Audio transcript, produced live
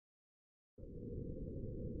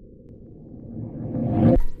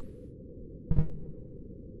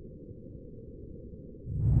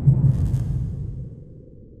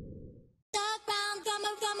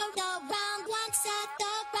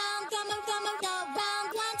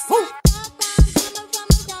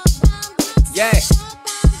Yeah,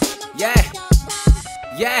 yeah,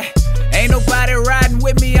 yeah. Ain't nobody riding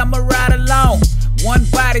with me, I'ma ride alone. One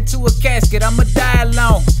body to a casket, I'ma die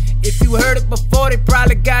alone. If you heard it before, they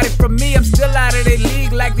probably got it from me. I'm still out of their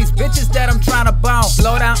league like these bitches that I'm trying to bone.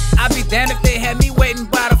 Slow down, I'd be damned if they had me waiting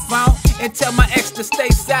by the phone and tell my ex to stay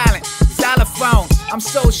silent. Xylophone, I'm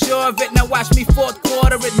so sure of it. Now watch me fourth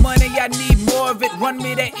quarter it. Money, I need more of it. Run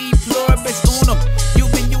me that E pluribus unum.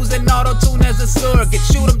 You've been using auto-tune as a surrogate.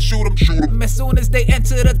 Shoot 'em, shoot 'em, shoot 'em. As soon as they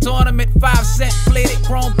enter the tournament, 5 cent plated,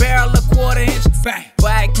 chrome barrel, a quarter-inch. Bang.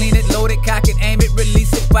 Buy it, clean it, load it, cock it, aim it,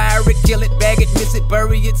 release it, fire it, kill it, bag it, miss it,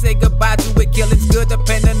 bury it, say goodbye to it. Killing's good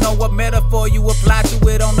depending on what metaphor you apply to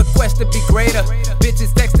it. On the quest to be greater.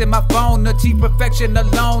 Bitches texting my phone, achieve perfection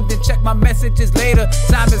alone, then check my messages later.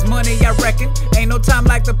 Time is money, I reckon. Ain't no time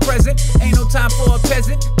like the present. Ain't no time for a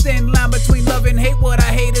peasant. Thin line between love and hate. What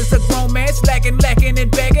I hate is a grown man slacking, lacking, and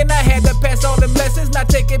begging. I had to pass all them lessons, now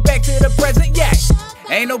take it back to the present. Yeah.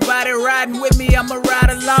 Ain't nobody riding with me, I'ma ride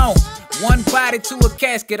alone. One body to a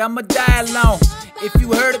casket, I'ma die alone. If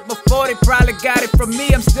you heard it before, they probably got it from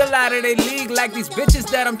me. I'm still out of their league like these bitches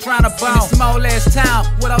that I'm trying to bone. In a small ass town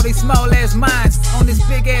with all these small ass minds, on this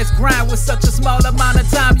big ass grind with such a small amount of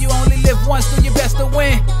time. You only live once, do your best to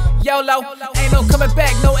win. YOLO, ain't no coming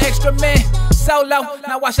back, no extra men. Solo,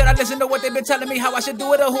 now why should I listen to what they've been telling me, how I should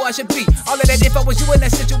do it or who I should be? All of that, if I was you in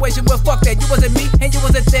that situation, well fuck that. You wasn't me and you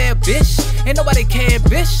wasn't there, bitch. Ain't nobody cared,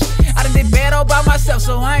 bitch. I done did bad all by myself,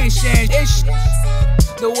 so I ain't sharing ish.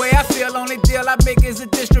 The way I feel, only deal I make is a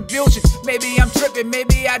distribution. Maybe I'm tripping,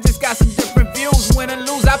 maybe I just got some different views. Win and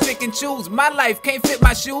lose, I pick and choose. My life can't fit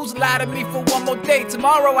my shoes. Lie to me for one more day.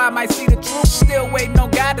 Tomorrow I might see the truth. Still waiting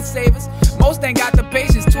on God to save us. Most ain't got the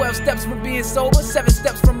patience. 12 steps from being sober, 7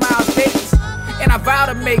 steps from Miles Davis. And I vow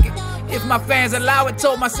to make it. If my fans allow it,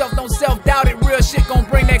 told myself don't self-doubt it. Real shit gon'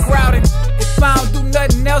 bring that crowd in. If I don't do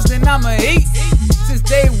nothing else, then I'ma eat. Since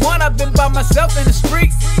day one, I've been by myself in the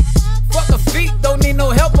street. Fuck her feet, don't need no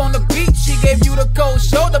help on the beat. She gave you the cold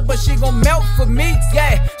shoulder, but she gon' melt for me.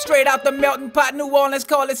 Yeah, straight out the melting pot, New Orleans,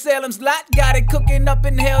 call it Salem's Lot. Got it cooking up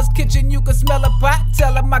in Hell's Kitchen, you can smell a pot.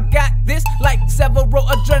 Tell him I got this, like several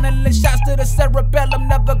adrenaline shots to the cerebellum,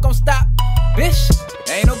 never gon' stop. Bitch,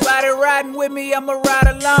 ain't nobody riding with me, I'ma ride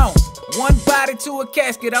alone. One body to a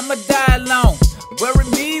casket, I'ma die alone. Bury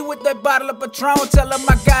me with that bottle of Patron. Tell them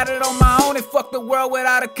I got it on my own and fuck the world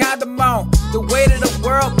without a condom on. The weight of the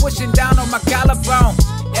world pushing down on my collarbone.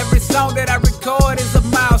 Every song that I record is a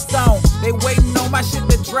milestone. They waiting on my shit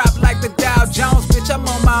to drop like the Dow Jones. Bitch, I'm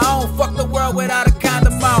on my own. Fuck the world without a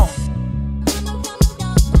condom on.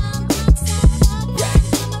 Yeah.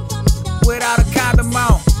 Without a condom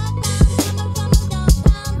on.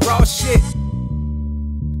 Raw shit.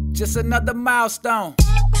 Just another milestone.